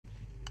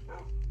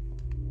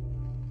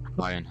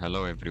Hi and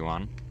hello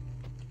everyone.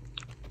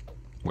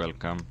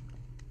 Welcome.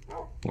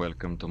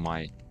 Welcome to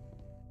my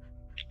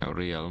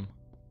realm.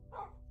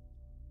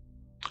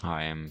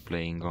 I am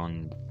playing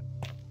on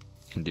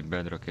the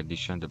Bedrock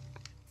edition, the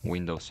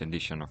Windows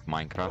edition of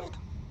Minecraft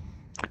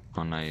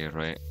on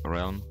a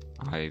realm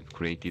I've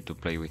created to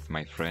play with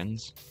my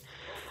friends,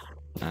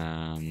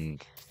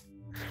 and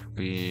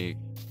we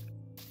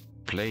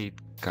played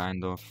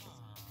kind of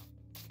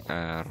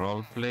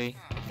role play,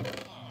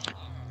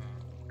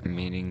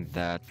 meaning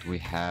that we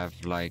have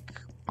like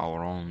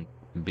our own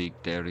big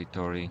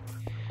territory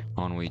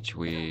on which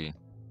we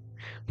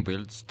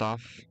build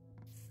stuff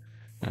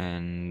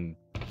and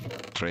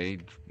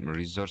trade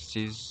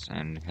resources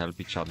and help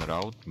each other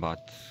out,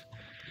 but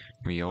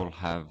we all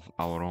have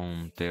our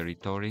own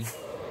territory,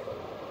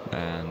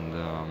 and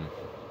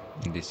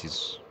this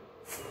is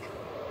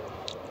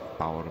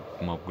our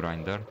mob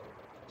grinder.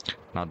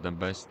 Not the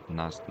best,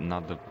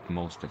 not the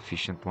most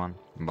efficient one,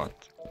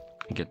 but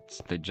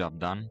gets the job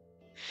done.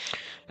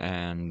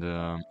 And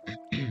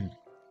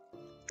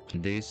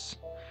this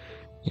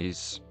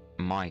is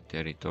my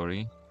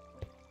territory,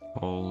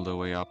 all the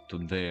way up to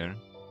there,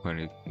 where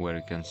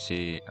you can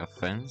see a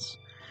fence,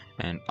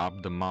 and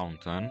up the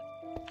mountain.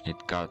 It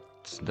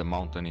cuts the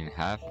mountain in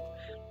half,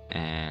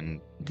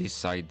 and this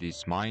side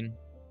is mine,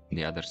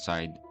 the other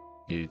side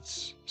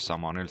is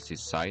someone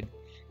else's side,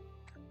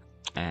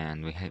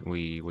 and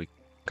we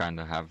kind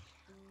of have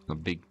a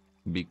big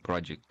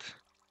project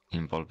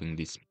involving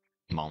this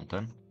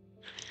mountain.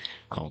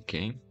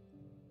 Okay,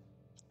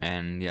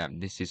 and yeah,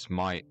 this is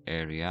my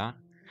area,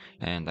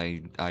 and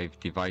I've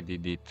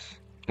divided it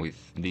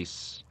with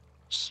this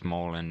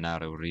small and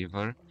narrow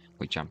river,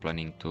 which I'm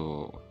planning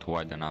to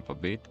widen up a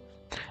bit,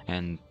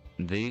 and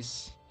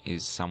this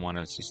is someone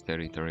else's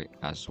territory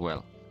as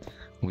well.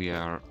 We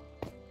are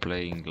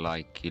playing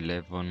like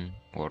 11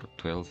 or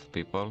 12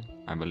 people,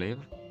 I believe.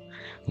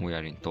 We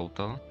are in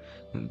total.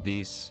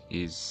 This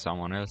is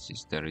someone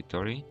else's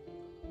territory,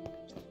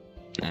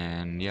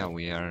 and yeah,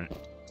 we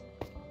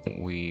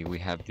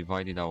have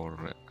divided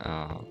our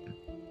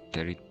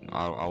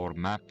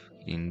map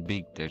in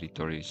big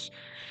territories,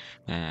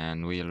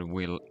 and we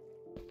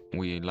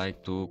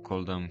like to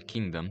call them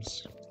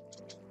kingdoms.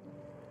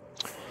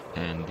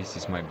 And this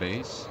is my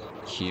base.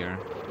 Here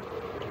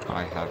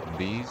I have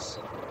bees.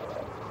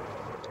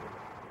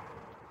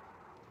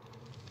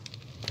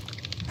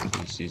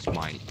 This is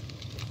my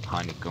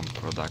honeycomb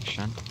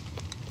production.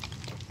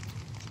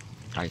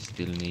 I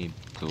still need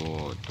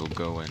to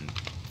go and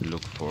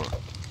look for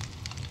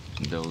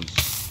those.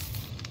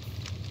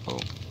 Oh,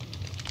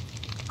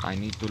 I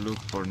need to look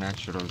for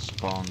natural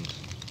spawned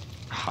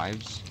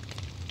hives,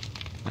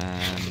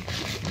 and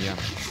yeah,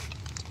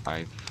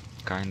 I've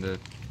kinda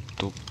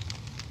took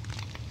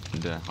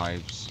the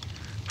hives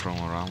from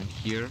around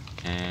here,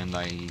 and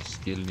I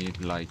still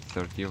need like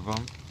 30 of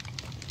them,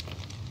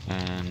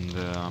 and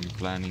I'm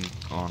planning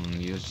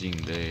on using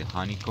the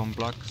honeycomb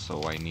block,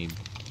 so I need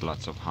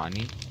lots of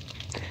honey,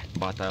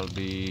 but I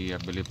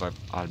believe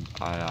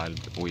I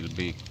will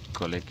be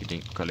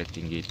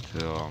collecting it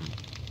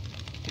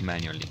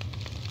manually,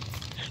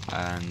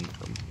 and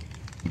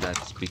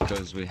that's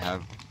because we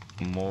have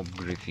mob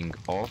griefing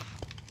off,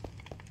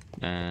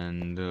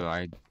 and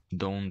I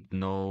don't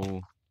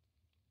know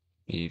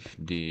if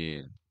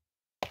the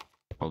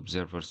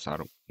observers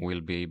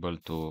will be able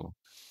to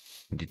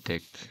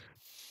detect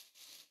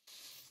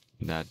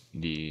that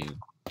the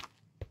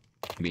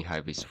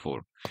beehive is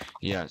full.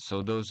 Yeah,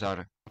 so those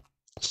are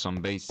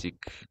some basic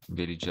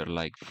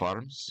villager-like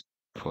farms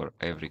for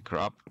every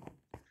crop,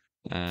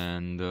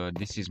 and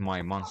this is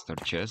my monster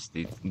chest.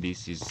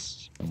 This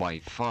is by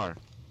far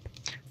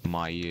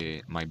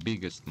my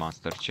biggest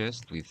monster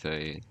chest with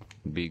a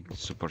big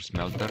super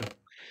smelter.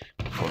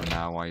 For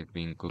now, I've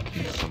been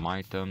cooking some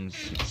items.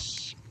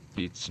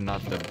 It's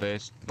not the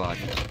best, but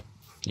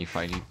if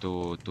I need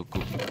to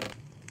cook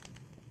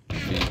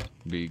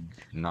big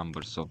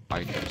numbers of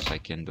items, I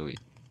can do it.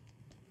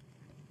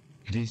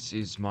 This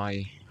is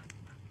my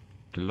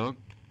log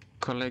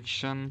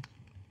collection,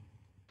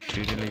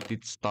 tree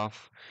related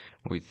stuff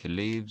with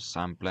leaves.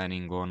 I'm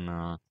planning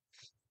on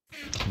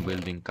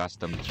building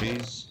custom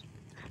trees.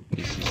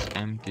 This is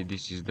empty.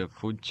 This is the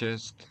food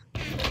chest,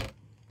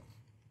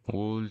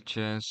 wool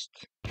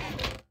chest.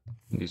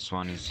 This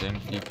one is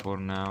empty for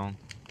now.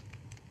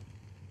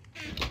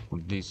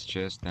 This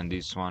chest and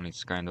this one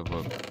is kind of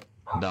a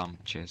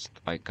dump chest.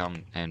 I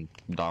come and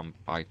dump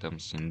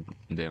items in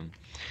them.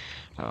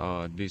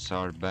 These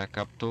are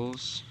backup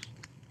tools,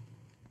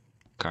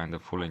 kind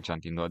of full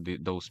enchanting.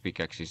 Those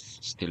pickaxes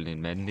still need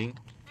mending,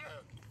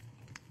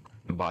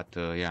 but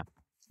yeah,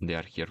 they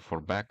are here for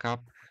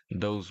backup.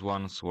 Those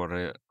ones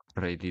were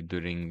ready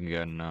during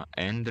an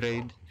end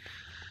raid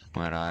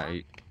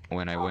where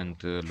when I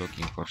went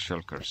looking for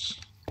shulkers.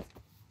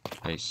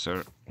 Hey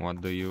sir, what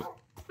do you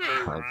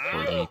have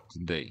for me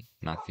today?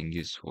 Nothing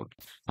useful.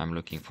 I'm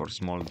looking for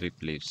small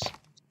drip leaves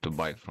to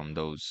buy from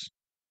those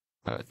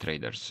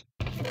traders,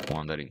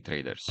 wandering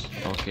traders.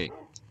 Okay,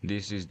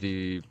 this is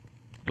the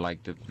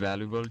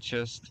valuable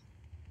chest.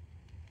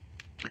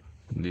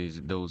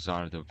 Those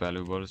are the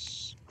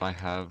valuables I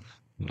have,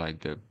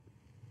 like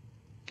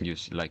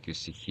like you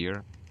see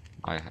here.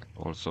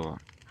 Also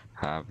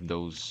have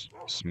those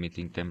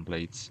smithing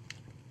templates.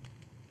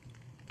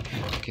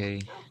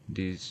 Okay,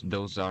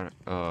 those are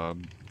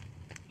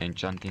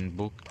enchanted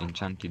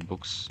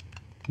books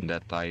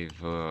that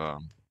I've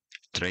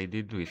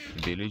traded with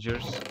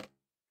villagers.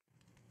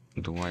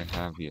 Do I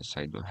have? Yes,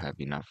 I do have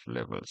enough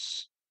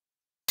levels.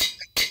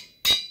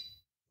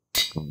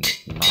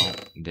 Now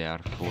they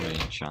are fully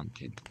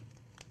enchanted.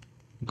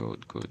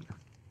 Good, good.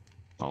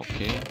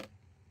 Okay,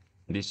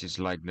 this is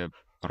like the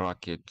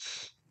rocket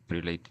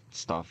related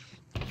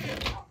stuff.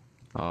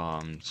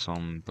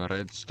 Some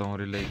redstone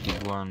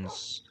related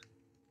ones.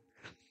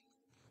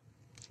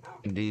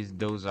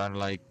 Those are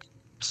like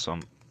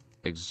some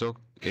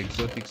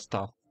exotic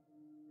stuff.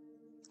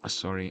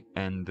 Sorry,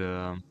 and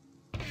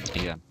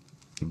yeah,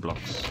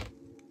 blocks,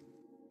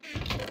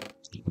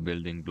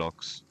 building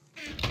blocks,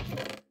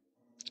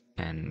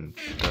 and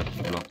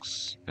dirt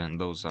blocks, and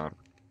those are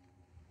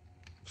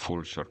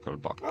full circle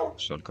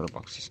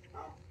boxes.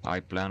 I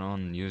plan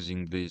on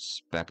using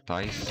these pack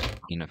ties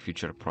in a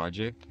future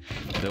project.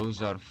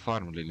 Those are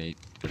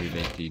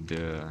related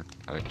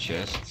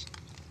chests,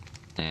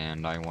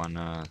 and I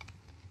wanna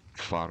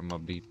farm a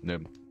bit the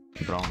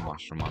brown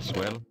mushroom as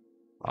well.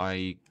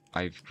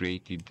 I've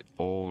created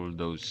all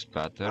those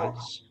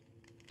patterns,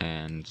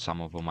 and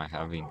some of them I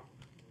have in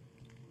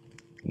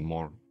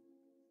more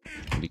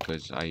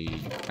because I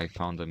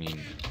found them in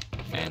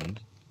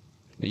end.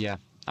 Yeah,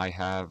 I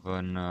have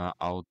an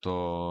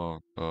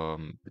auto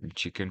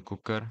chicken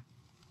cooker,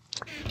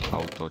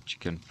 auto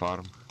chicken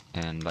farm,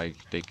 and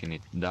I've taken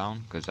it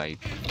down because I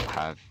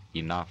have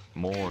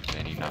more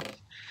than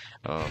enough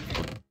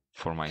food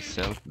for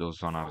myself.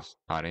 Those ones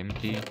are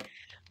empty.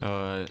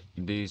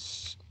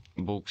 These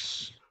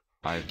books,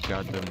 I've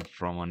got them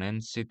from an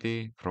end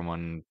city, from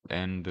an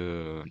end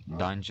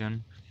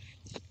dungeon,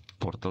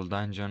 portal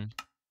dungeon.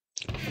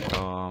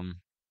 Um,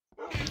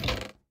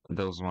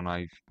 those one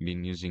I've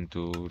been using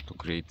to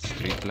create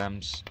street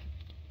lamps,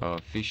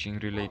 fishing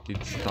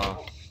related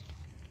stuff.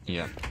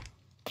 Yeah,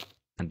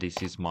 and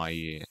this is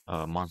my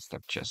monster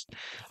chest.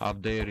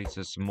 Up there is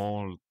a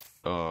small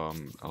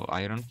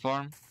iron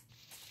farm.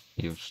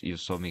 You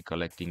saw me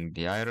collecting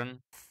the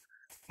iron,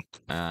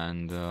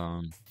 and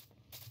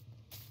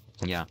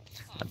yeah,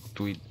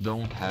 we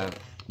don't have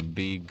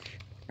big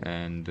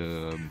and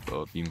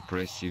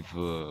impressive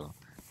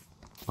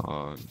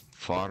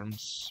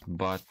farms,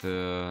 but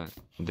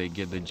they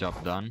get the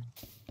job done.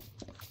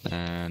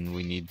 And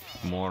we need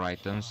more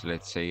items.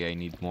 Let's say I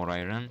need more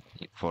iron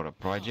for a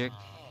project.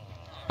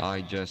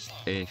 I just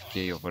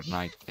AFK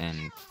overnight,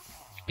 and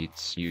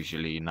it's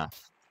usually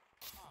enough.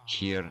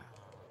 Here,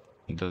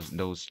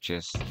 those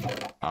chests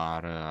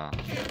are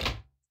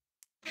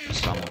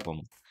some of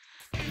them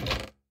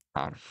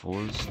are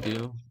full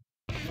still.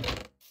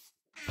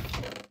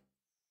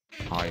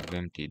 I've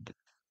emptied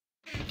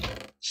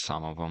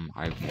some of them.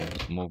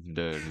 I've moved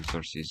the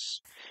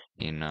resources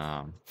in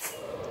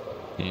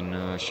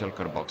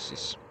shulker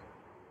boxes.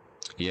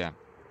 Yeah,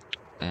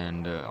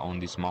 and on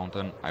this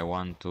mountain, I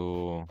want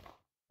to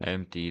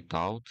empty it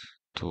out.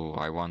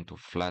 I want to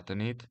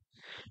flatten it,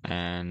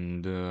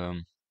 and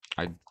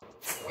I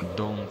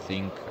don't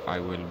think I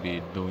will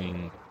be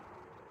doing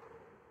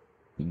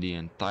the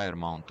entire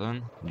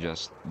mountain,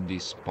 just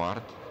this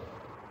part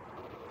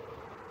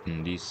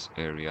in these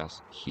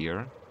areas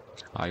here.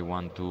 I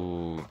want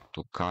to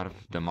carve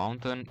the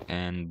mountain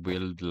and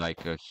build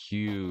like a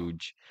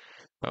huge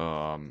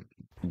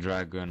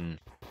dragon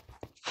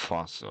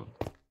fossil,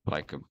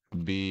 like a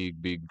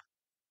big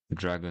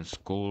dragon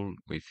skull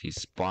with his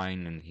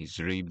spine and his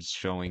ribs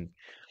showing.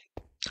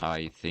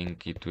 I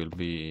think it will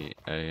be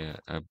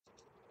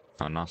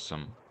an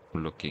awesome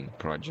looking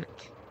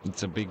project.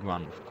 It's a big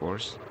one, of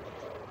course,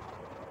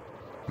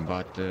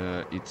 but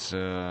it's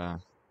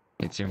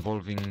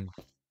involving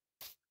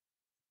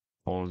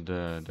all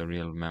the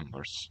real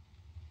members.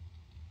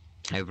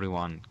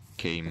 Everyone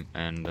came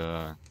and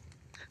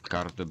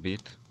carved a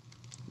bit,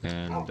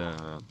 and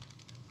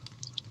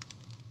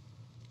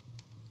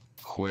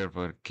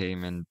whoever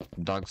came and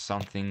dug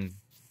something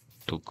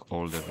took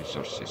all the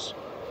resources.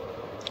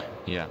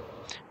 Yeah,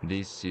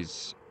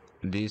 this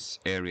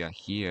area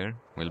here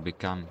will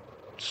become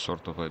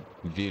sort of a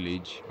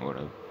village or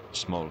a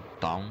small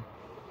town,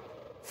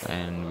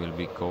 and will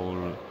be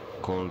called,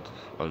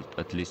 well,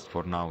 at least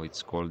for now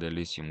it's called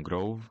Elysium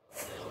Grove.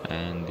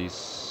 And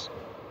this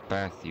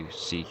path you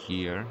see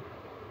here,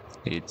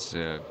 it's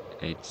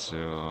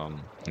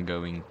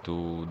going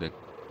to the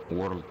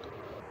world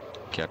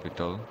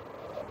capital,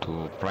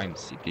 to Prime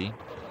City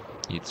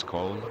it's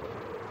called,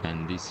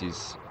 and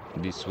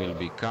this will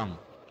become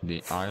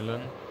the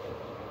island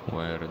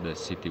where the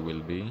city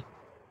will be.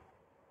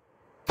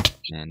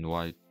 And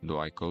why do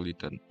I call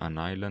it an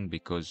island?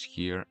 Because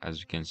here, as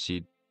you can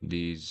see,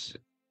 this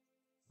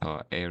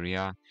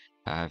area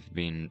have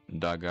been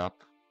dug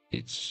up.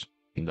 It's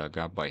dug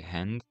up by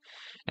hand,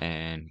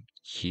 and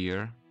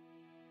here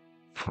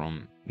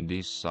from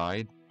this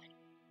side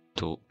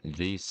to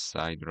this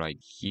side right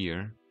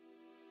here,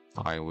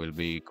 I will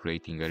be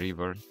creating a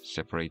river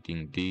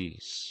separating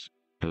this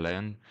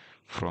land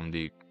from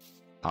the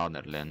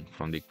other land,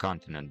 from the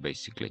continent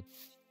basically.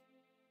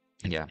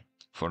 Yeah,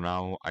 for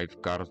now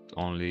I've carved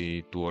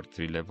only 2 or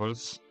 3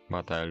 levels,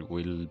 but I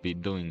will be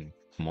doing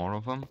more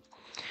of them.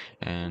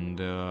 And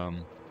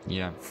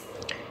yeah,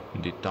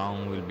 the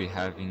town will be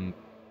having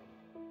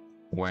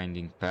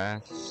winding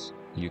paths.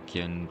 You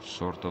can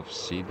sort of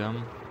see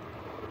them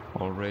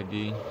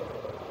already.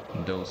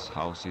 Those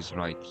houses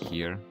right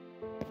here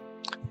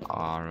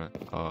are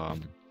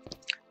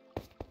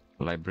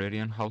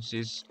librarian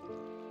houses.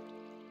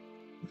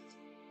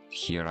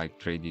 Here I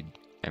traded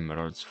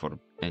emeralds for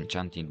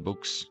enchanting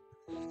books.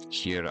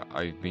 Here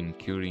I've been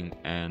curing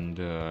and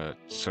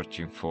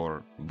searching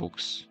for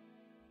books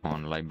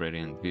on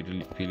librarian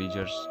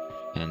villagers,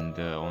 and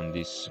on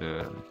this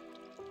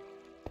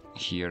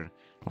here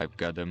I've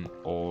got them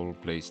all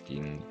placed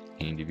in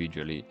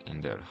individually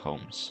in their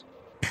homes.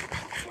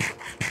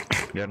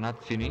 They're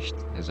not finished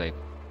as I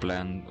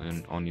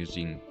planned on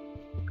using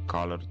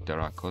colored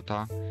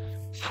terracotta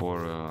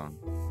for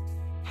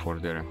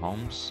their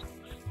homes,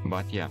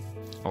 but yeah,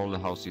 all the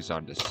houses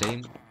are the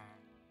same,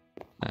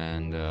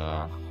 and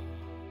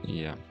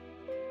yeah,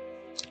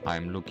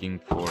 I'm looking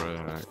for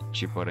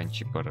cheaper and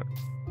cheaper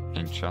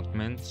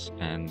enchantments,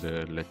 and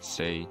let's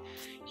say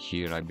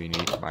here I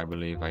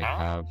believe I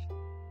have,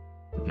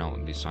 no,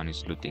 this one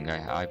is looting.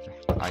 I've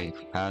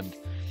had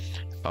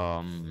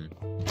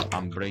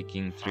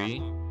Unbreaking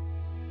 3.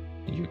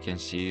 You can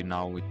see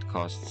now it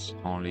costs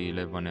only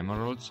 11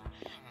 emeralds.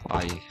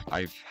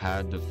 I've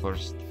had the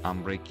first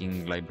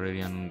Unbreaking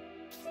librarian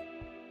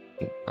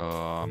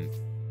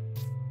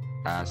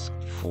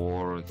asked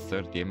for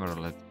 30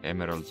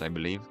 emeralds I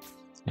believe,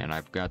 and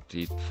I've got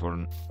it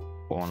for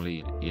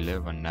only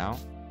 11 now.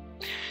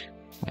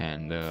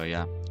 And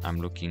yeah, I'm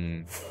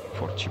looking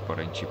for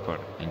cheaper and cheaper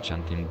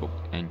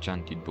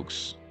enchanted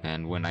books,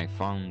 and when I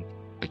found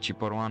a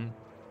cheaper one,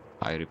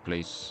 I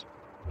replace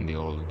the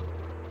old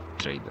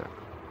trader.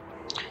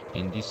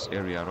 In this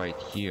area right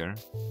here,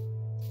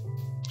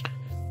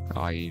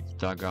 I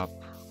dug up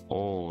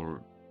all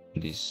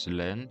this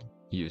land.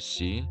 You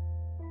see,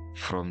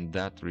 from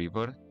that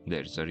river,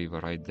 there's a river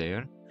right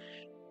there,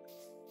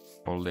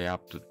 all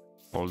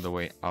the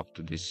way up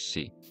to this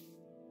sea.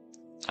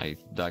 I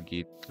dug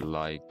it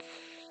like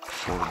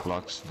 4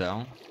 blocks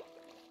down,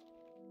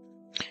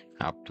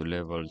 up to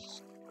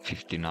levels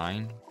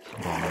 59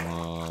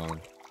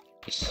 from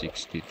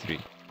 63.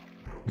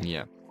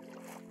 Yeah.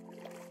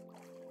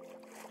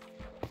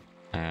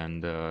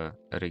 And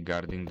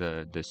regarding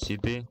the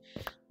city,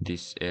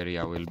 this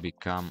area will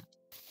become,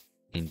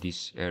 in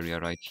this area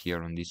right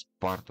here, on this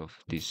part of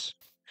this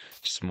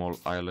small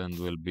island,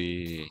 will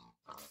be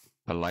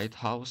a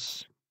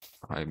lighthouse,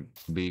 a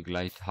big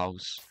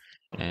lighthouse,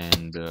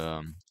 and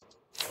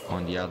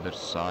on the other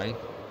side,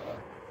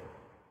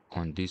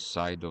 on this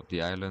side of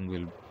the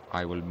island,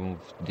 I will move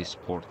this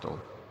portal,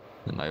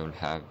 and I will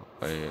have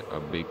a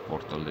big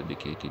portal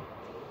dedicated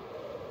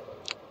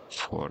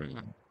for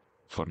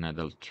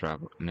nether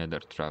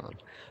travel.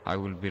 I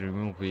will be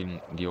removing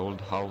the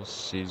old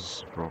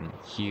houses from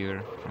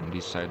here, from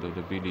this side of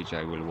the village.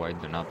 I will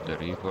widen up the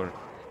river.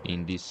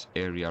 In this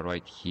area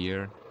right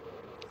here,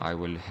 I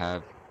will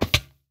have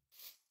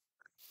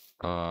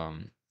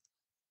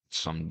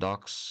some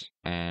docks,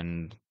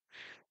 and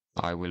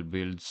I will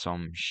build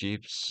some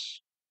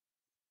ships,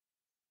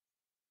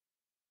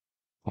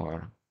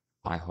 or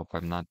I hope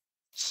I'm not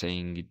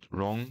saying it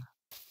wrong.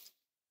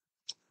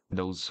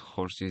 Those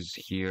horses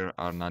here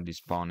are not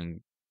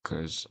despawning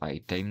because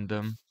I tamed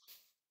them.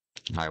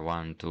 I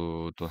want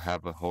to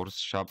have a horse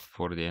shop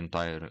for the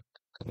entire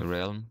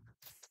realm,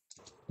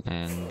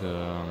 and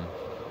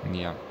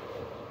yeah,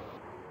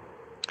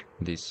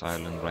 this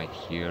island right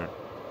here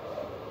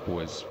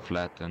was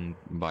flattened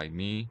by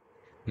me,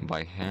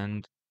 by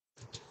hand.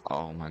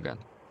 Oh my god,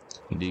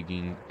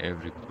 digging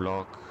every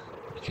block.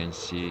 You can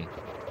see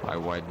I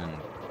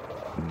widened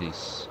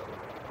this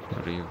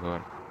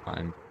river.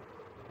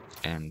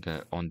 And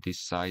on this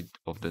side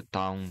of the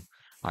town,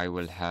 I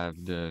will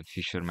have the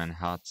fisherman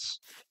huts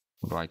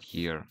right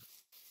here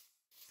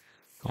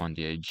on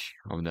the edge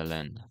of the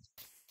land.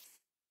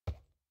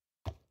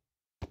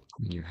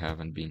 You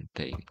haven't been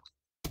tamed.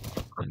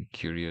 I'm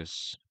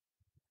curious.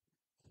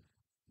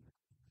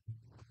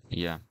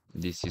 Yeah,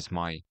 this is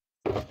my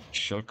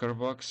shulker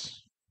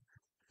box.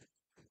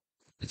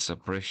 It's a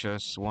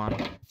precious one.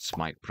 It's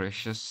my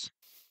precious.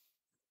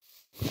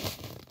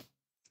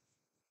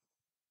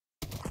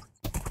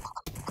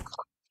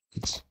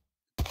 It's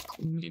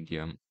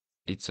medium.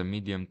 It's a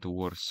medium to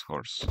worse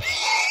horse.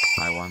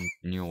 I want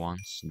new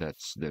ones.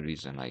 That's the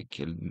reason I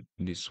killed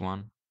this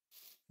one.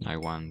 I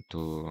want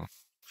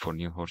for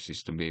new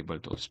horses to be able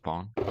to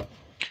spawn.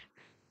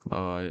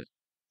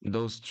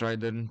 Those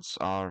tridents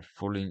are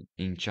fully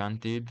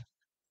enchanted,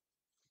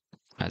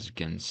 as you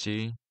can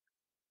see.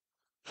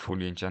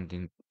 Fully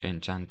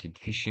enchanted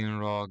fishing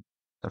rod.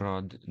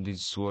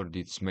 This sword,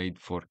 it's made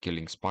for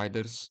killing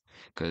spiders,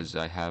 because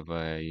I have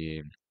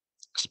a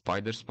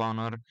spider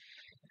spawner,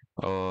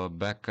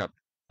 backup.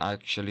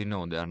 Actually,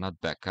 no, they are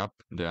not backup.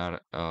 They are,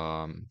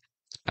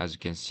 as you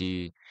can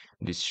see,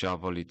 this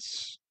shovel,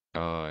 it's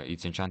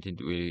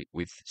enchanted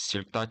with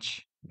silk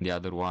touch. The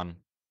other one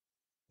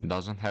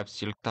doesn't have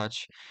silk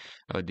touch.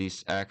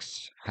 This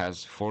axe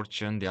has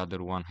fortune. The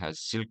other one has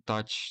silk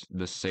touch.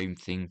 The same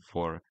thing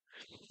for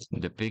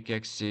the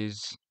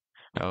pickaxes.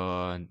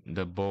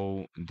 The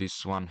bow,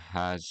 this one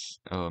has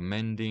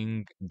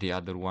mending. The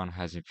other one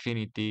has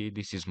infinity.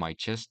 This is my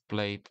chest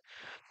plate.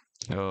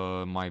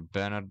 My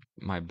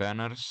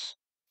banners,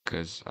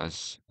 because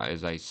as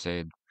I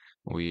said,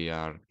 we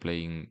are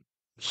playing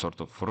sort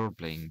of role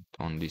playing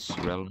on this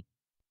realm,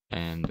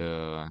 and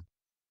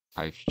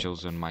I've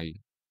chosen my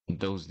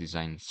those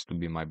designs to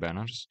be my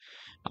banners.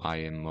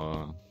 I'm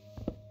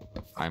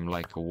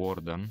like a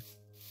warden.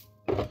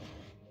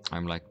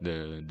 I'm like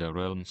the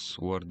realm's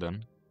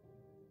warden.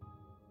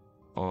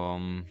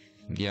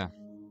 Yeah,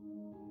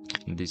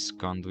 this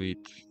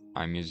conduit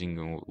I'm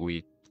using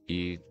with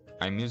it.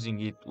 I'm using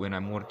it when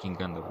I'm working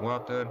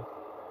underwater.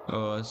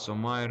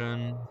 Some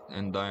iron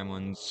and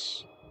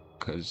diamonds,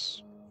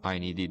 cause I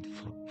need it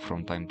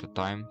from time to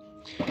time.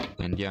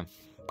 And yeah,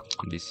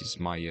 this is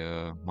my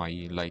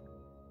like,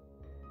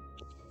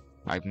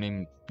 I've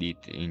named it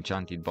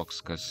enchanted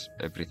box cause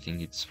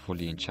everything it's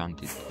fully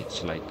enchanted.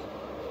 It's like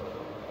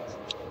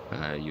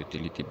a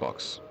utility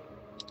box.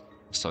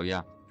 So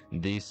yeah,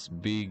 this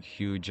big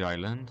huge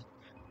island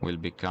will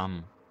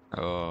become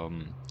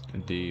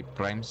the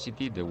prime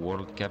city, the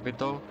world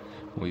capital,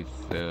 with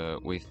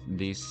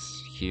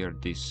this here,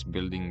 this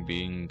building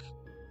being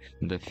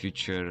the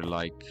future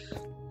like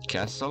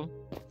castle,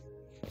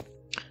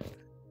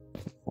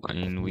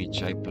 in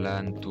which I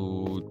plan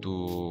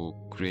to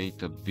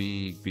create a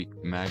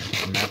big map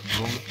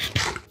room.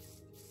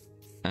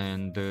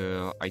 And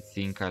I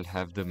think I'll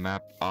have the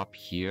map up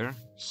here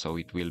so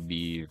it will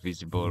be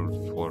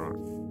visible for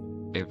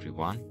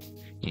everyone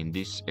in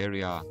this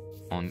area,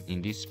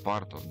 in this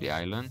part of the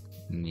island,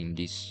 in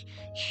this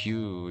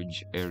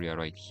huge area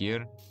right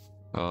here.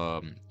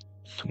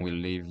 Will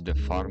live the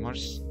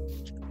farmers.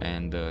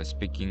 And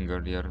speaking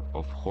earlier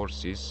of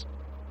horses,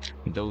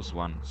 those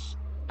ones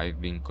I've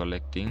been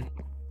collecting.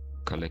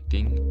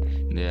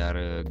 They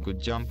are good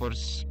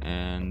jumpers,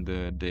 and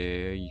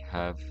they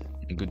have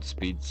good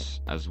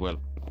speeds as well.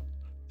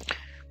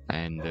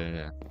 And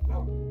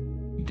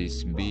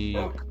this big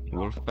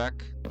wolf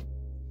pack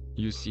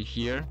you see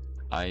here,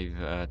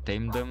 I've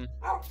tamed them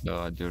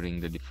during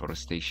the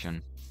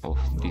deforestation of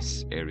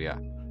this area.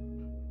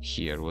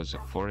 Here was a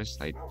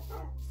forest. I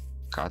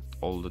cut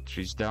all the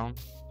trees down.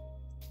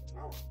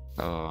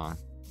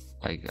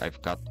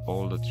 I've cut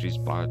all the trees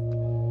but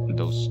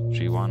those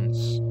 3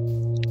 ones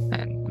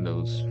and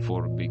those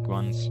 4 big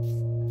ones,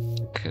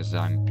 because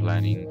I'm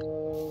planning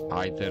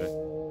either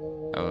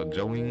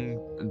growing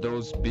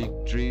those big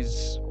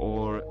trees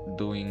or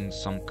doing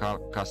some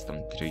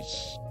custom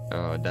trees.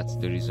 That's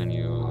the reason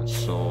you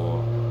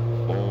saw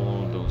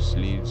all those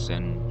leaves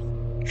and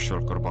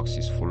shulker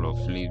boxes full of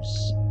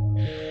leaves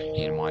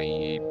in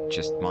my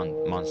chest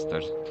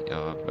monster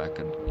back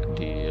at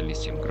the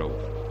Elysium Grove.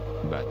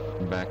 But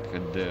back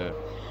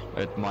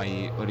at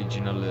my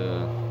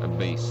original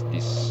base,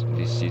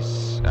 this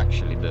is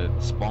actually the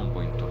spawn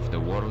point of the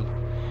world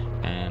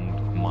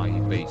and my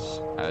base.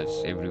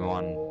 As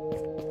everyone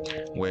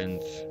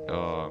went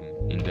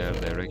in their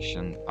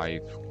direction,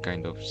 I've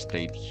kind of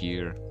stayed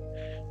here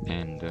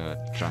and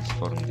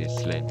transformed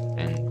this land,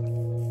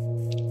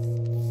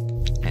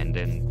 and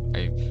then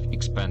I've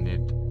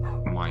expanded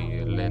my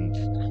land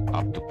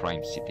up to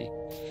Prime City.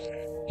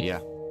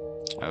 Yeah.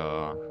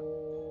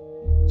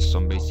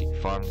 Some basic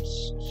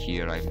farms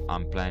here.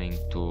 I'm planning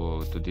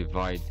to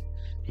divide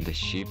the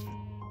sheep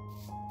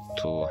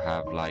to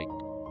have like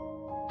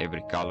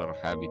every color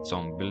have its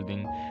own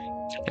building.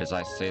 As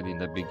I said in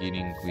the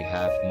beginning, we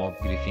have mob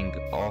griefing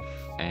off,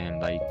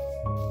 and I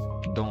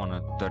don't want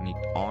to turn it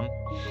on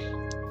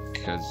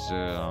because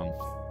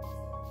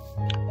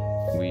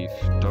we've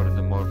turned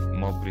the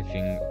mob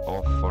griefing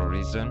off for a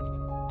reason,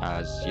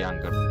 as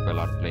younger people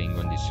are playing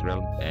on this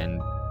realm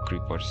and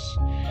creepers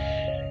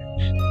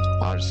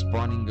are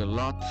spawning a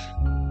lot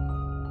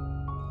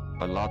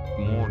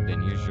more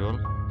than usual,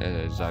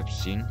 as I've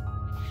seen,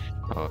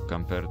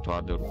 compared to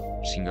other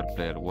single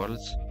player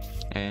worlds.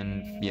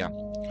 And yeah,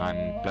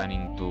 I'm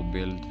planning to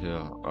build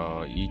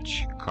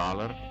each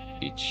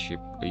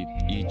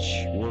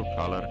wool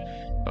color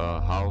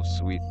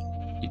house with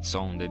its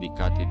own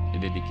dedicated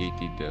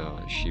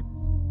ship,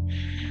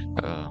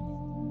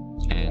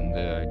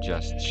 and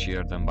just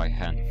shear them by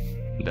hand.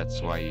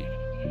 That's why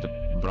the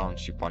brown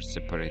sheep are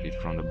separated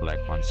from the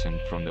black ones,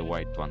 and from the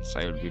white ones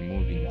I will be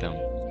moving them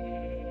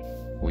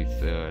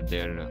with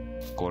their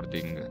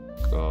according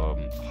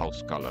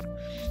house color.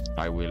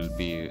 I will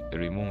be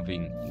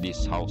removing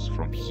this house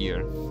from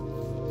here,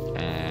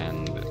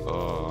 and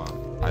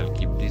I'll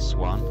keep this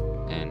one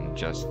and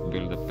just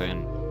build a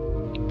pen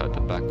at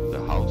the back of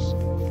the house.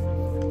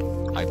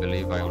 I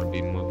believe I will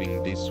be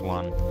moving this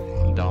one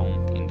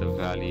down in the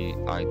valley,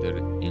 either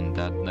in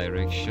that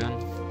direction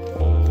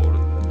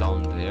or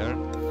down there.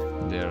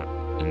 There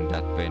in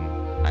that pen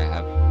I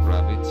have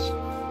rabbits,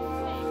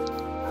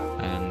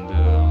 and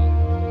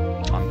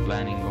I'm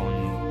planning on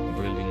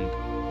building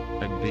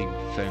a big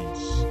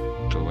fence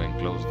to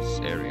enclose this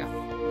area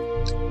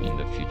in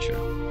the future.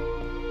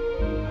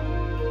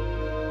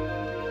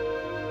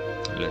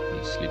 Let me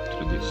sleep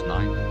through this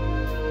night,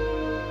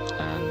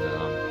 and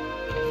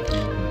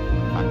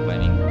I'm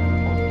planning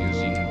on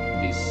using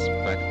this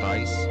packed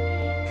ice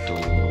to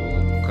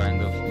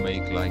kind of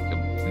make like a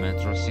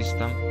metro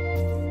system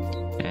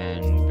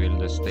and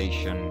build a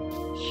station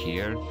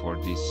here for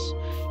this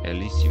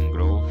Elysium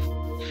Grove,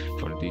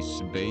 for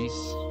this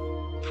base,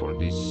 for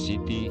this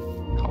city,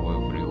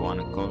 however you want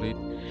to call it,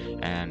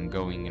 and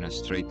going in a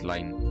straight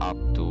line up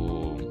to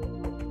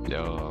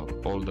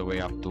all the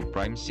way up to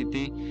Prime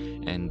City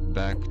and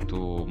back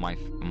to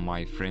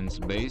my friend's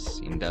base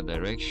in that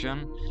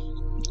direction.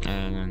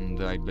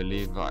 And I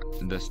believe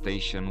the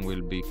station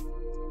will be,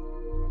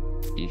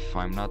 if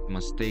I'm not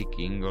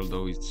mistaken,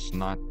 although it's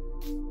not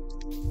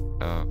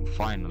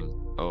final,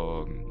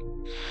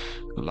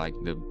 like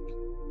the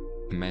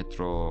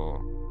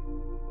metro,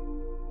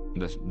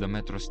 the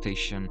metro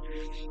station,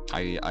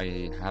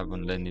 I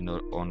haven't landed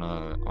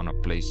on a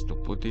place to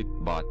put it,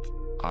 but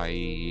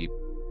I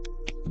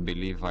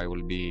believe I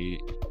will be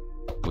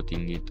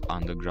putting it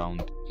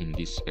underground in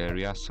this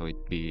area, so it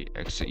be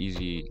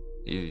easy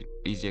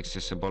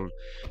accessible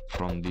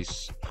from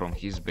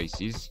his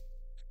bases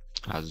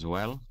as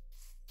well,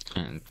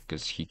 and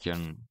because he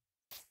can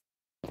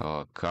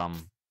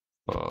come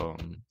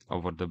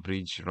over the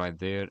bridge right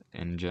there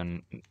and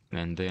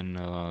then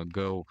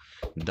go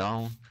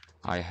down.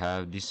 I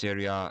have this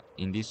area.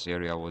 In this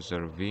area was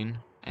a ravine,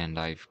 and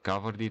I've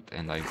covered it,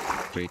 and I've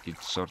created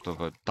sort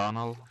of a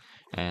tunnel,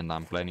 and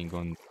I'm planning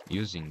on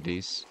using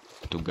this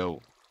to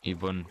go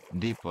even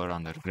deeper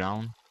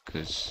underground,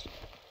 because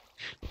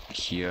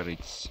here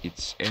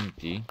it's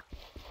empty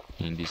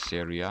in this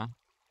area,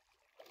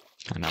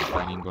 and I'm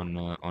planning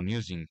on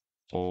using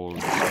all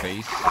the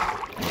space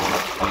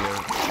right here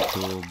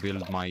to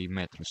build my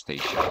metro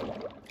station.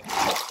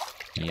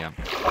 Yeah,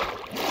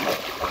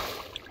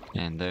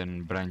 and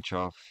then branch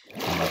off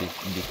in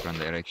different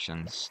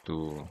directions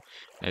to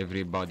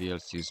everybody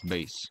else's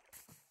base,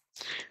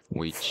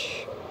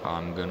 which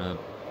I'm gonna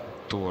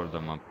tour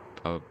them up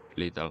a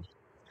little.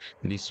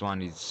 This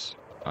one is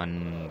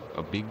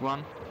a big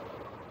one.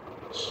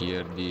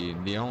 Here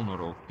the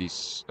owner of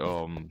this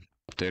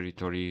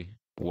territory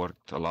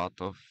worked a lot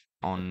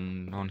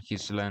on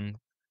his land,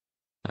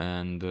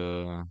 and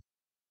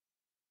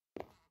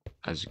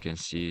as you can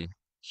see,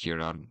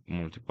 here are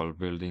multiple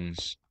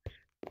buildings,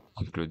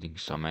 including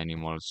some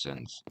animals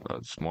and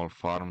a small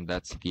farm.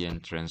 That's the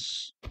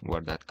entrance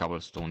where that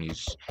cobblestone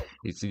is.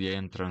 It's the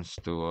entrance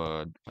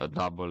to a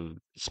double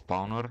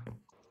spawner,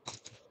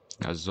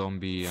 a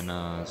zombie and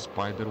a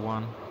spider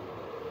one.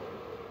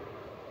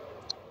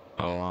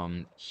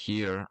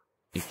 Here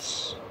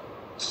it's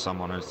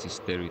someone else's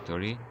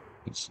territory.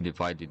 It's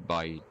divided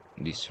by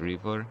this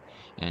river,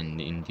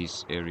 and in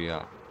this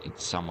area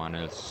it's someone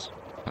else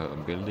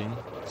building,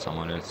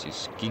 someone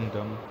else's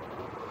kingdom,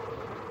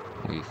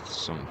 with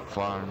some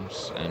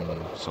farms and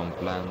some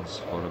plans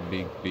for a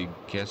big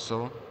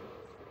castle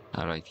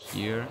right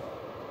here.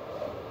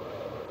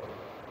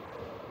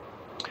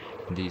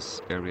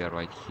 This area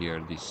right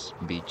here, this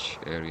beach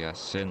area,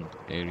 sand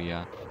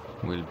area,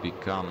 will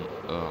become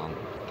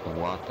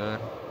water,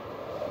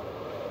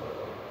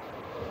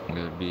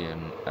 will be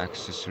an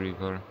access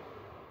river.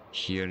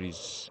 Here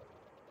is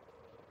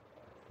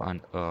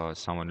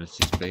someone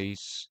else's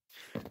base.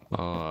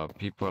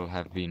 People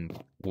have been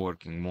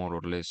working more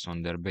or less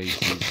on their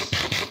bases.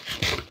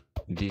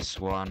 This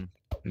one,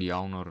 the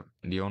owner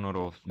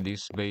of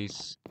this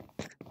base,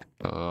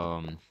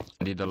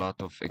 did a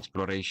lot of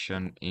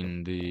exploration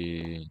in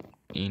the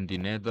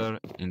nether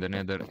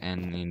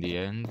and in the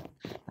end,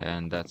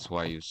 and that's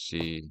why you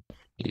see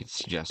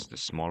it's just a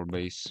small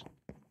base.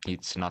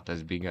 It's not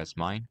as big as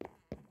mine,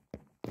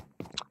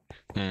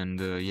 and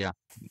yeah,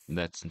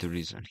 that's the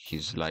reason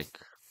he's like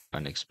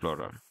an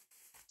explorer.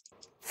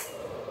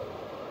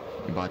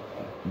 But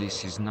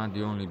this is not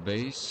the only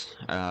base,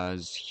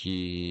 as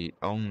he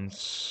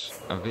owns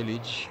a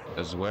village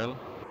as well.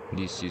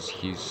 This is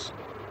his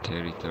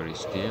territory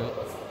still,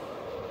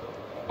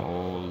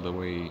 all the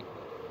way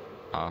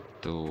up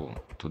to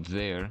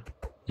there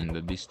in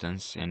the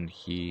distance, and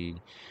he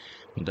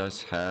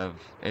does have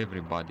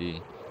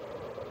everybody.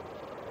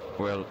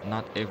 Well,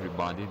 not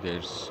everybody,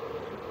 there's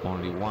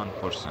only one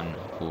person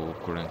who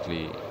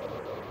currently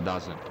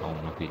doesn't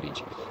own a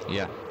village.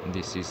 Yeah,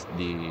 this is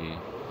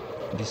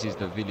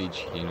the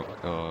village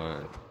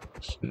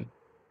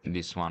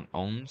this one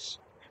owns,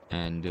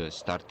 and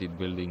started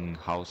building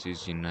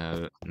houses in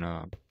a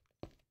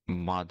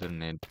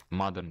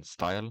modern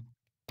style.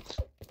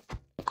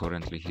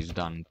 Currently he's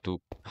done 2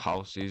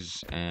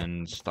 houses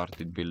and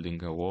started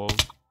building a wall.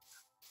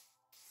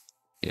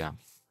 Yeah,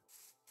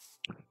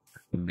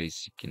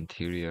 basic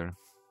interior,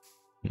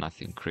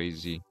 nothing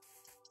crazy.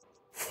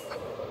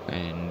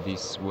 And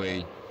this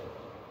way,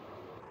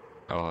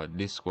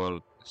 this wall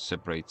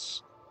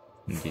separates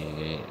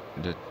the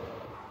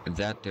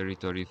that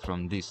territory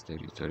from this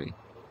territory.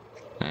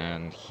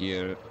 And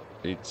here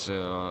it's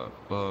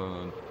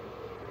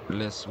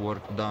less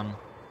work done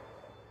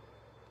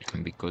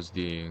because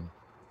the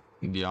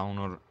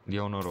owner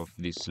of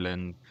this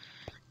land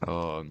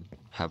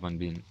haven't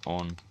been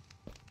on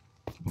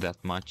that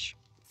much.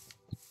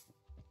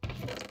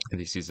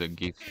 This is a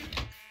gift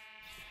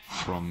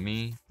from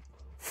me.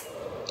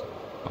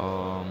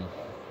 Um,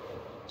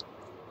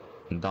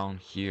 Down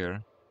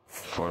here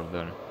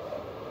further,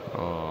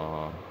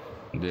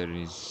 there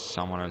is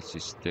someone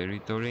else's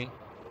territory.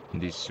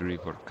 This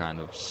river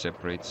kind of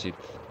separates it.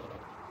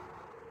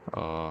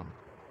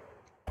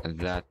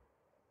 That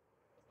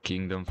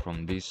kingdom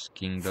from this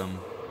kingdom.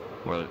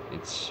 Well,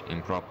 it's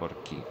improper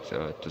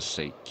to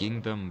say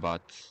kingdom,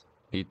 but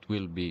it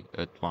will be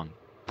at one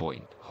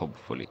point,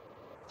 hopefully.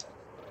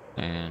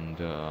 And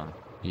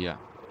yeah,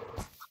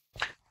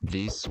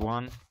 this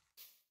one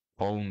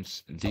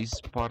owns this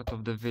part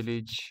of the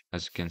village.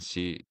 As you can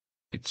see,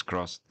 it's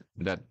crossed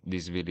that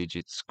this village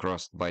it's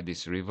crossed by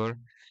this river,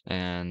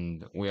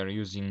 and we are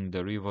using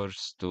the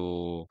rivers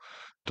to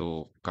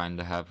kind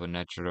of have a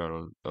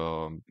natural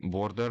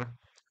border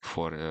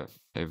for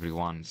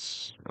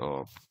everyone's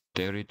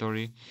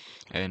territory.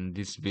 And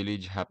this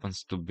village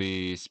happens to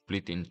be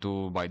split in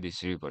two by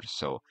this river,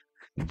 so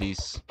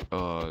this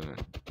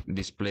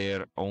this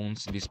player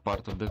owns this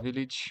part of the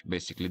village,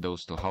 basically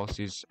those two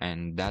houses,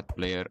 and that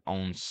player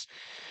owns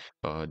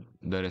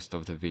the rest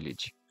of the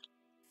village.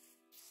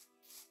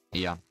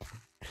 Yeah,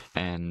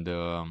 and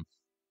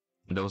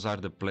those are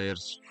the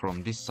players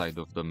from this side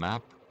of the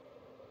map.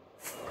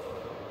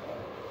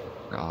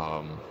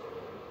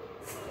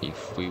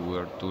 If we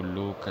were to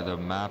look at the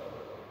map,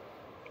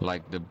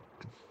 like the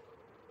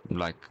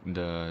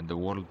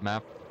world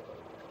map,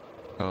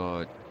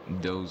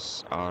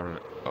 those are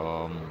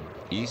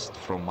east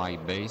from my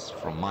base,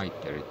 from my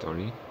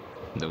territory.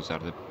 Those are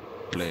the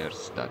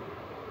players that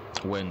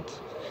went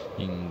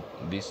in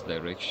this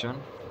direction,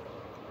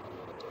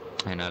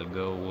 and I'll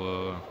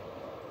go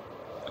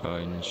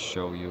and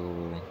show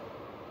you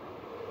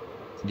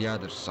the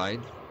other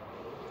side,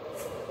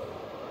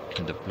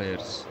 the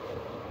players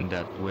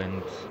that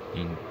went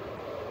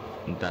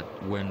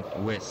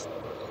west,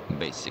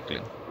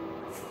 basically.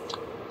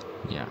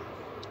 Yeah,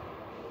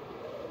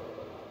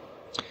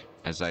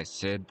 as I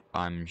said,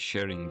 I'm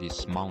sharing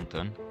this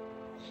mountain,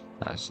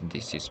 as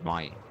this is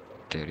my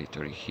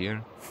territory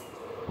here,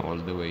 all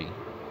the way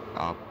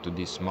up to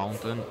this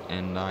mountain,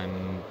 and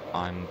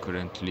I'm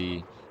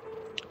currently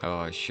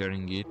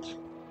sharing it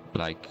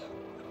like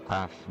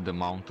half the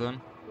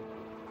mountain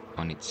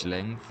on its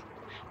length.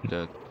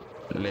 The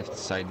left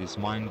side is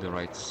mine, the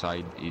right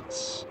side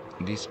it's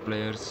this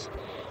player's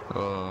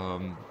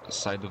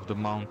side of the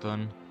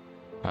mountain.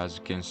 As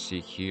you can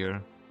see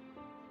here,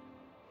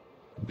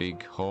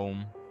 big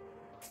home,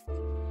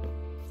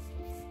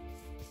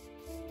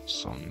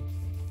 some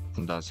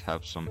does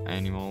have some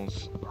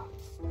animals,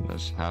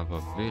 does have a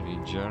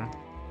villager.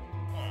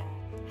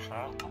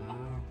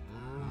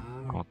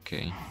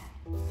 Okay,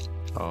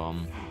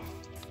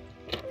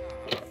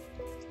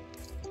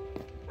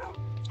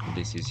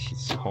 this is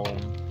his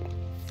home,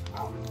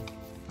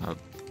 a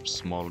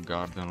small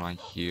garden right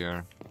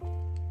here,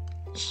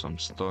 some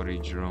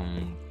storage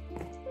room,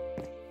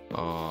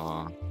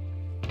 a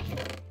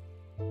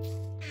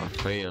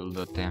failed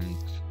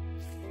attempt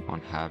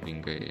on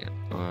having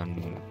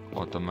an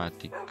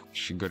automatic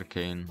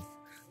sugarcane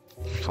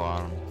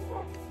farm,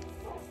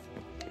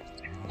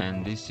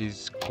 and this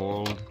is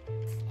called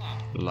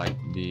like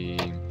the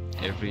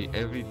every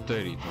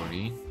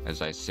territory.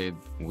 As I said,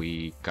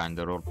 we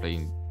kinda role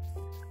play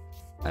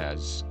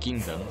as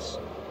kingdoms,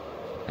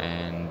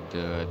 and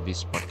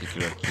this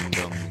particular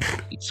kingdom,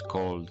 it's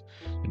called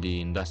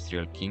the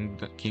industrial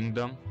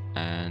kingdom,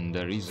 and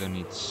the reason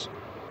it's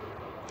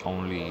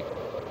only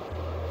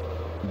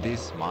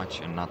this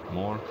much and not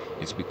more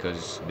is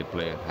because the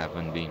player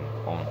haven't been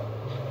on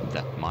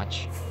that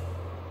much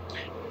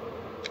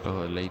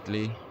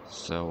lately.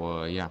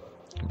 So yeah,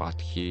 but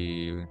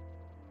he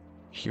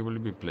will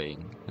be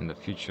playing in the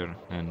future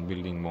and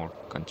building more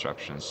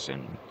contraptions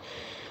and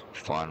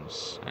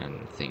farms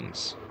and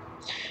things.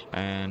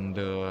 And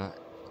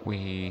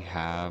we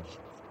have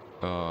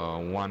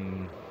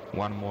one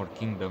more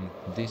kingdom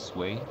this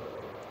way,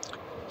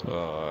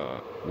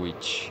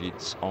 which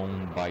it's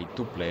owned by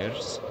two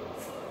players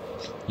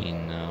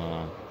in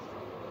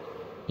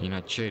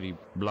a cherry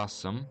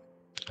blossom.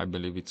 I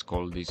believe it's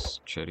called this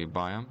cherry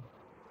biome,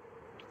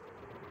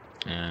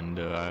 and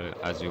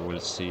as you will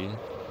see,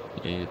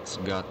 it's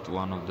got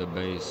one of the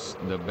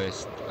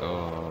best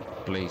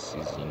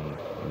places in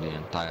the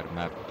entire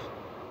map.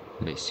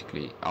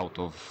 Basically, out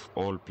of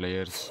all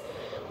players,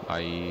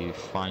 I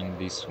find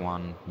this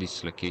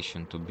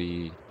location to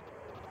be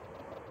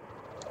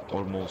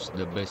almost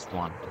the best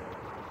one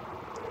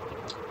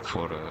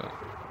for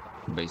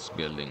base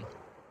building.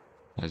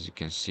 As you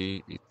can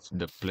see,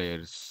 the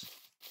players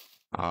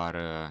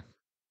are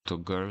two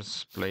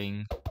girls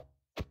playing.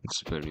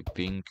 It's very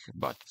pink,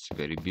 but it's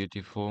very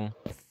beautiful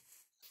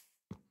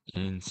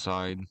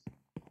inside.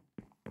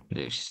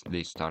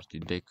 They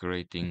started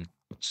decorating.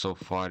 So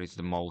far, it's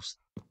the most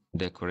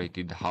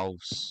decorated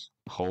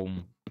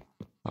home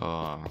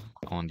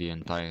on the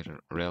entire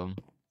realm.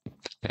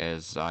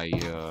 As I'm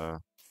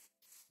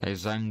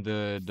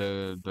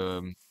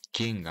the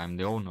king, I'm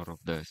the owner of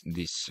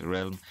this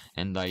realm,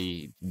 and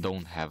I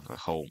don't have a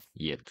home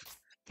yet.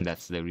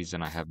 That's the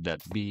reason I have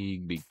that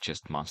big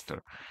chest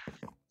monster,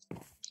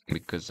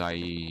 because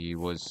I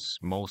was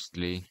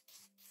mostly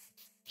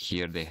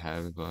here. They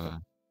have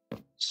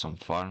some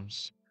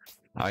farms.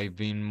 I've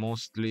been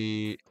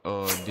mostly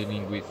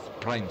dealing with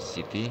Prime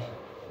City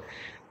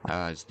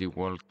as the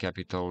world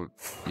capital.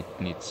 It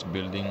needs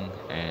building,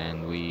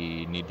 and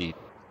we needed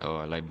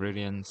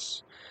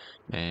librarians,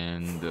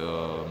 and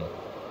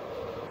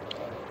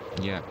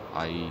yeah,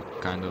 I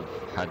kind of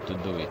had to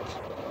do it.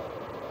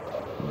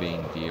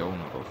 Being the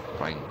owner of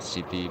Prime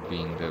City,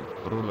 being the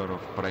ruler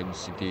of Prime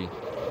City,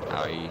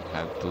 I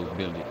have to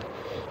build it.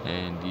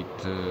 And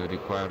it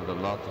required a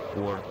lot of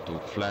work to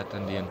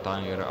flatten the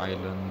entire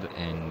island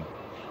and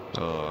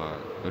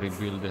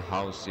rebuild the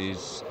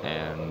houses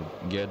and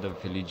get the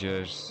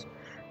villagers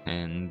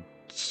and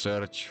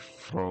search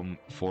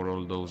for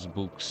all those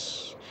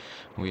books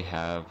we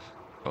have.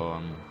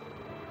 Um,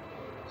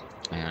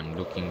 and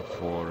looking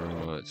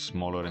for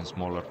smaller and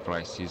smaller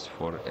prices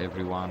for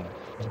everyone,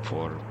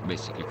 for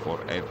basically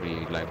for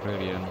every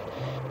librarian.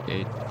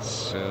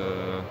 It's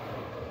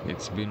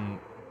been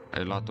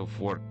a lot of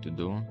work to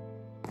do,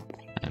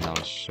 and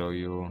I'll show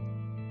you.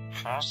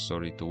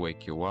 Sorry to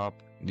wake you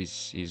up.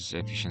 This is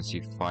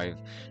efficiency 5,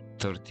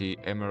 30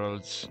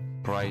 emeralds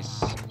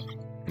price,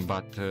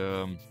 but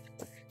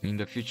in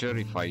the future,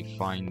 if I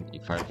find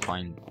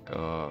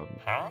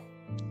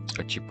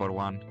a cheaper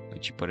one, a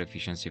cheaper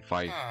efficiency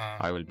 5,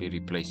 I will be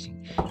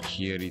replacing.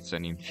 Here it's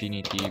an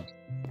infinity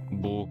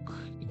book,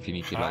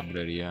 infinity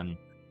librarian,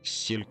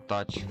 silk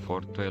touch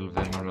for 12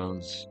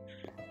 emeralds,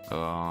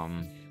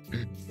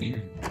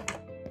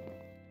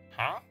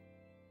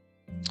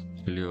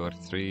 lure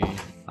 3.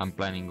 I'm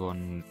planning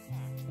on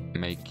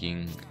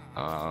making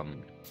a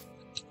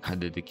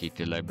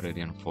dedicated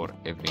librarian for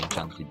every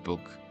enchanted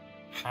book.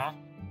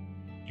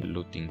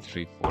 Looting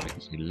 3 for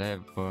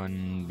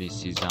 11.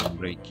 This is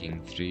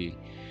unbreaking 3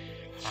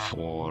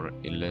 for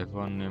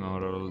 11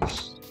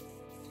 emeralds.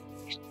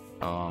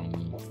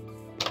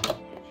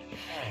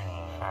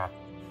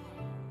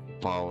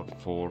 Power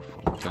 4 for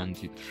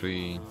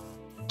 23.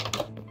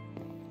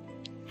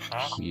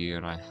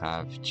 Here I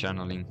have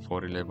channeling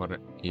for 11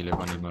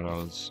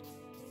 emeralds.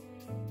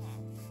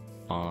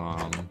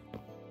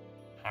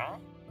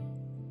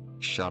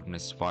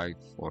 Sharpness 5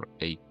 for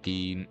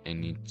 18,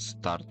 and it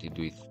started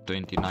with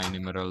 29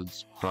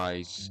 emeralds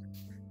price,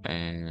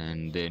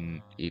 and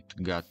then it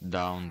got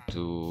down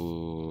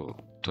to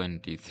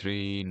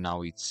 23.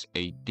 Now it's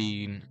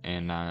 18,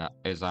 and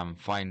as I'm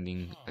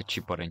finding a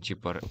cheaper and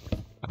cheaper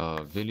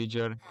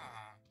villager,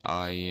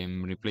 I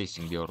am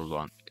replacing the old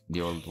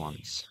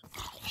ones.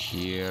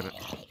 Here,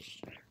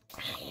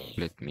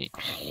 let me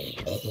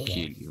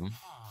kill you.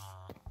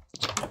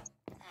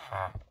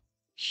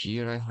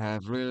 Here I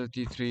have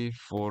royalty 3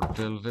 for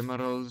 12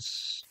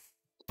 emeralds.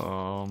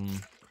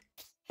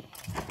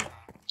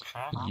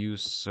 You,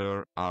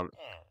 sir, are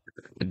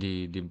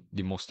the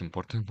most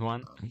important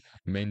one.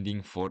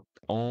 Mending for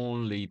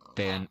only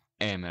 10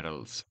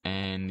 emeralds,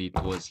 and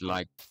it was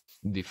like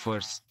the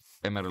first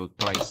emerald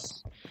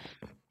price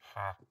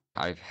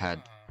I've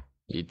had.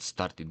 It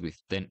started with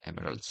 10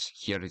 emeralds.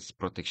 Here is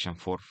protection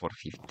 4 for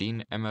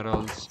 15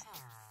 emeralds.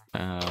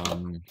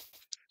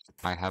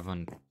 I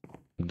haven't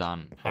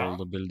done all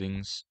the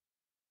buildings.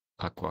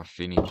 Aqua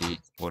affinity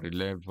for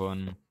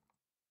 11.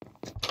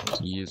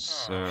 Yes,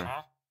 sir.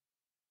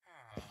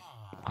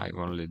 I've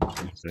already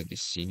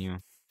seen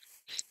you.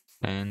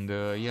 And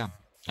yeah,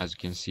 as you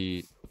can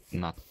see,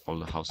 not all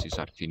the houses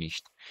are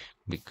finished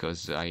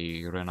because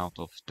I ran out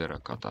of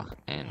terracotta,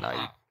 and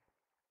I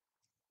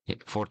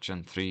hit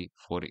fortune 3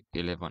 for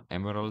 11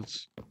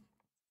 emeralds.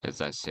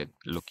 As I said,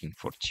 looking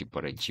for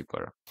cheaper and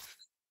cheaper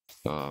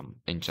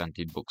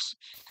enchanted books.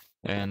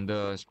 And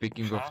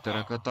speaking of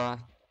terracotta,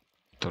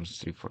 turns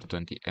 3 for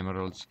 20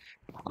 emeralds.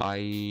 I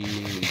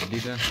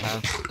didn't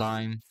have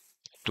time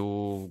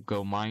to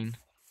go mine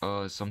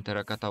some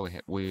terracotta.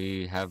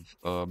 We have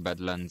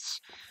Badlands,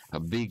 a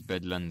big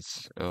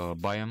Badlands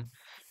biome,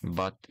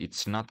 but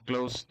it's not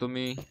close to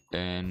me,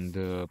 and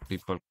the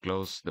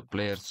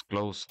players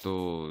close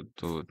to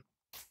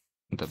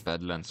the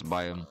Badlands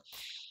biome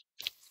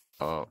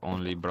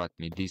only brought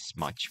me this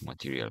much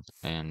material,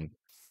 and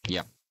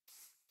yeah,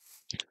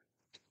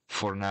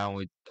 for now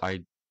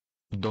I'm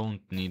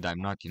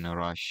not in a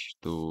rush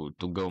to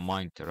go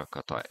mine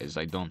terracotta, as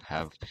I don't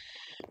have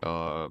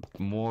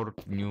more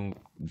new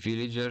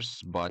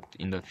villagers, but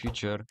in the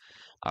future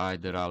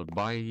either I'll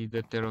buy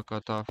the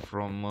terracotta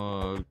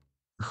from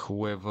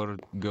whoever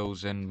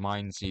goes and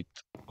mines it,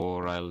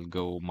 or I'll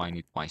go mine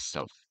it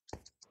myself.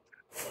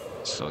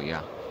 So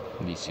yeah,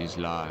 this is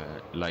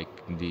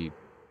like the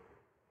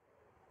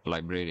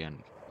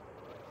librarian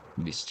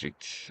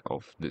district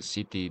of the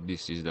city.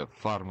 This is the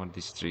farmer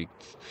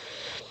district,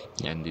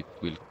 and it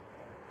will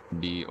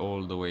be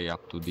all the way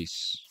up to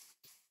this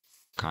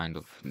kind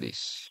of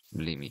this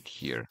limit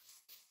here,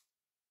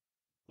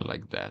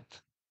 like that.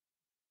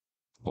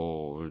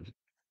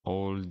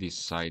 All this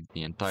side,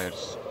 the entire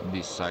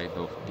this side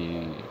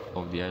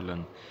of the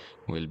island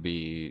will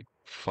be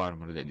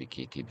farmer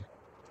dedicated.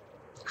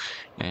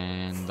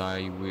 And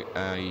I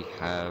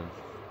have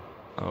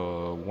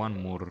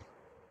one more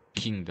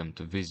kingdom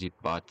to visit,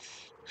 but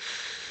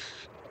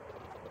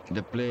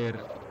the player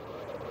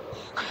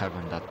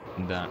haven't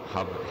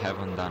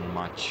done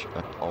much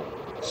at all,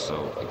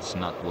 so it's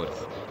not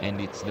worth. And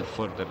it's the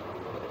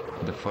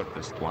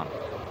furthest one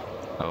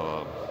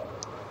uh,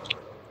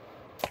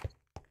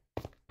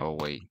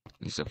 away.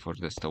 It's the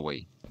furthest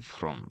away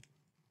from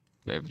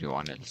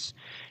everyone else,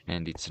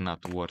 and it's not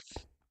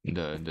worth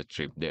the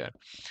trip there.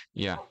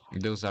 Yeah,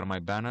 those are my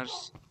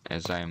banners.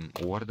 As I'm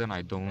warden,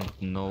 I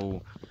don't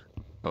know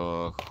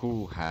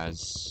who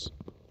has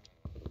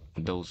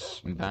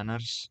those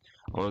banners,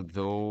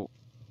 although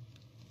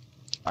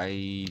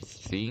I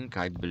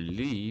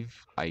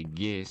believe, I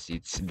guess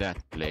it's that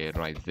player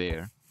right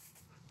there.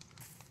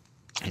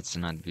 It's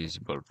not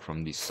visible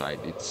from this side.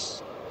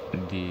 It's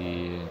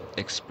the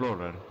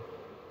explorer.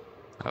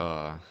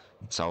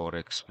 It's our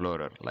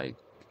explorer. Like,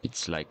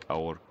 it's like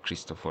our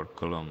Christopher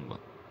Columb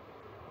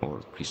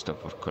or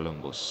Christopher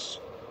Columbus,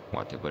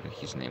 whatever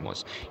his name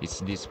was. It's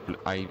this.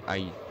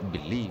 I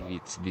believe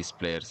it's this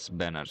player's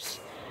banners,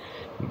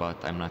 but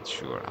I'm not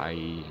sure.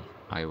 I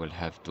will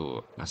have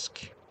to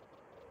ask.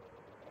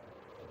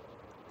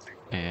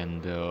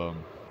 And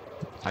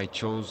I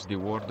chose the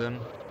warden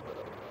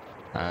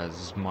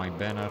as my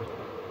banner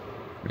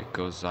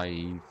because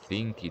I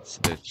think it's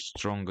the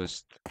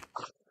strongest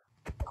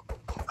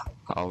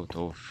out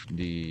of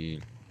the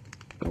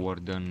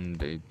warden,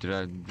 the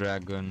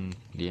dragon,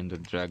 the ender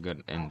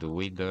dragon, and the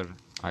wither.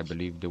 I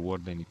believe the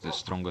warden is the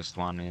strongest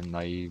one, and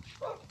I've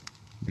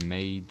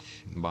made,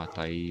 but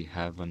I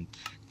haven't.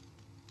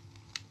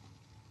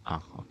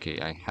 Ah,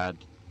 okay. I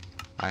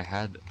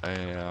had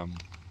a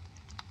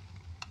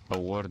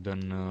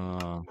warden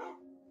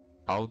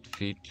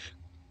outfit,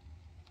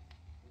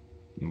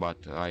 but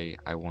I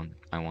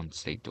won't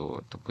say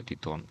to put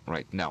it on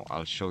right now.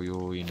 I'll show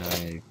you in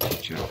a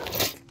future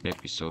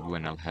episode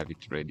when I'll have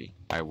it ready.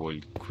 I will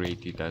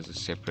create it as a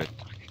separate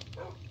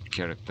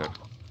character,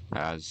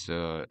 as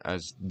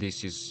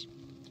this is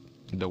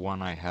the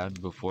one I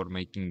had before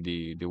making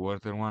the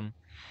water one.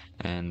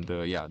 And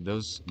yeah,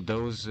 those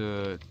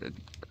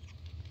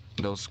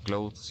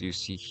clothes you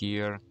see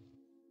here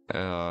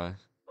uh,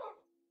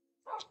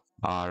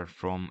 are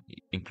from,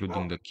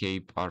 including the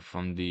cape, are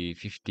from the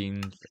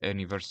 15th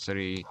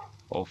anniversary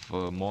of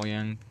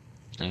Mojang,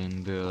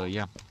 and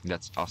yeah,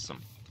 that's awesome.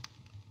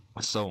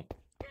 So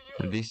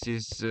this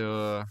is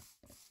uh,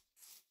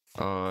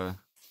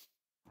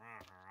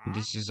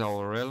 this is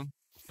our realm,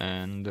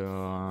 and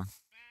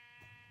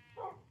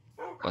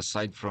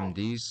aside from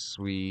this,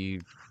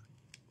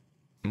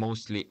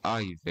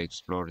 I've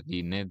explored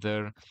the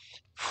Nether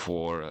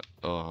for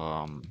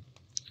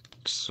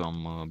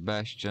some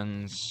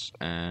bastions,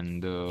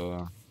 and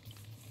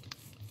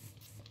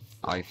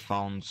I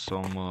found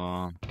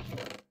some.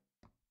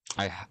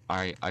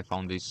 I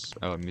found this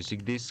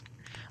music disc.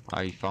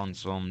 I found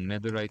some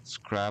netherite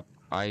scrap.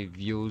 I've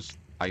used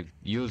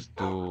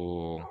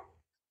to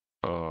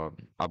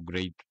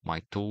upgrade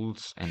my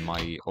tools and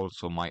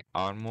my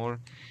armor.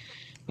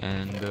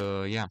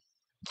 And yeah,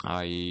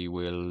 I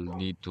will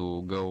need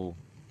to go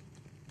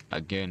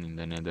again in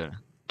the nether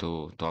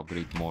to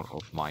upgrade more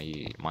of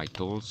my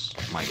tools,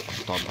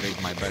 to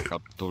upgrade my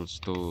backup tools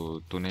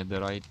to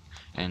netherite,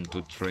 and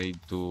to trade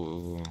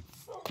to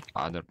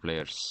other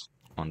players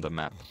on the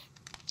map.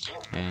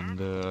 And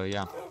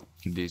yeah,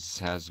 this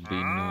has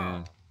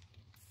been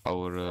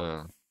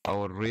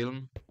our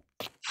realm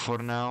for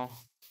now.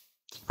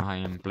 I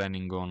am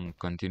planning on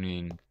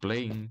continuing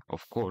playing,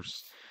 of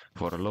course,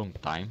 for a long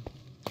time.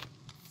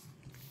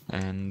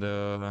 And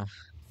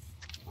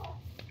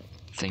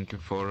thank you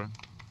for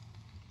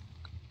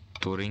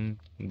touring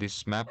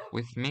this map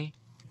with me.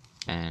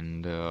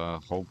 And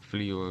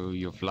hopefully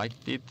you've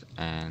liked it.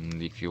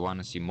 And if you want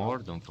to see more,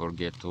 don't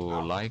forget to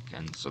like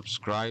and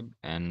subscribe.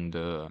 And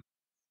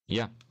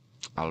yeah,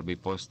 I'll be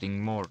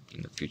posting more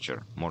in the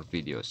future, more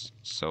videos.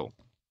 So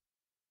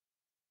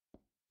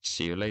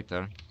see you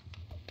later.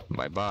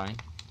 Bye bye.